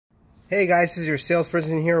Hey guys, this is your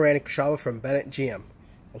salesperson here, Randy Kushaba from Bennett GM.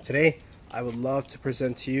 And today, I would love to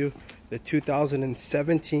present to you the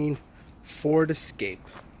 2017 Ford Escape.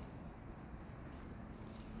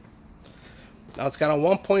 Now it's got a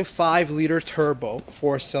 1.5 liter turbo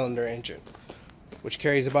 4-cylinder engine, which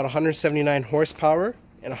carries about 179 horsepower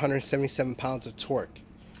and 177 pounds of torque.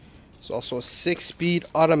 It's also a 6-speed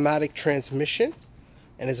automatic transmission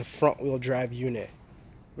and is a front-wheel drive unit.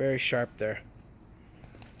 Very sharp there.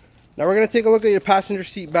 Now we're going to take a look at your passenger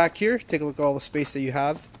seat back here. Take a look at all the space that you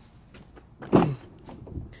have.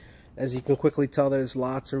 As you can quickly tell, there's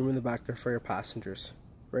lots of room in the back there for your passengers.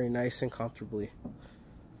 Very nice and comfortably.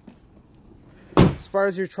 As far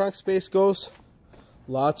as your trunk space goes,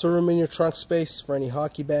 lots of room in your trunk space for any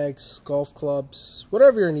hockey bags, golf clubs,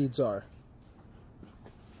 whatever your needs are.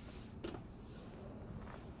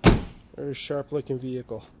 Very sharp looking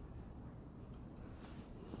vehicle.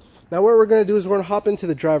 Now what we're going to do is we're going to hop into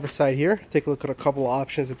the driver's side here, take a look at a couple of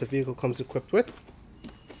options that the vehicle comes equipped with.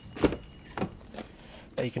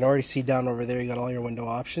 Now you can already see down over there you got all your window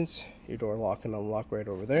options, your door lock and unlock right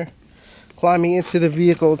over there. Climbing into the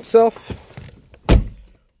vehicle itself,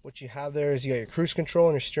 what you have there is you got your cruise control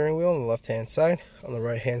and your steering wheel on the left hand side. On the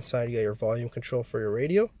right hand side you got your volume control for your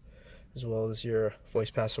radio, as well as your voice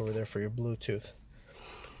pass over there for your Bluetooth.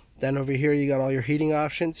 Then over here you got all your heating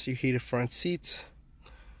options, your heated front seats,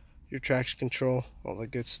 your traction control, all the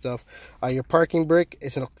good stuff. Your parking brake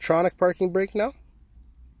is an electronic parking brake now.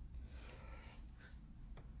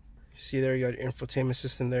 You see there, you got your infotainment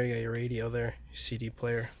system there, you got your radio there, your CD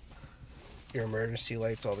player, your emergency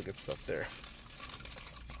lights, all the good stuff there.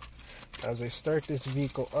 Now, as I start this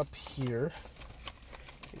vehicle up here,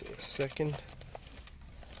 give me a second.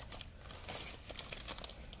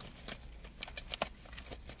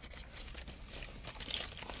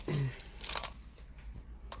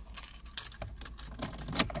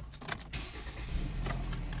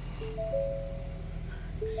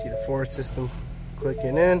 See the Ford system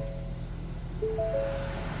clicking in. All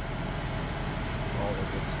the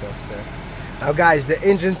good stuff there. Now guys, the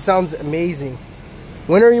engine sounds amazing.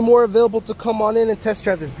 When are you more available to come on in and test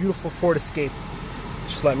drive this beautiful Ford Escape?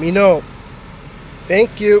 Just let me know.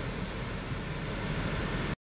 Thank you.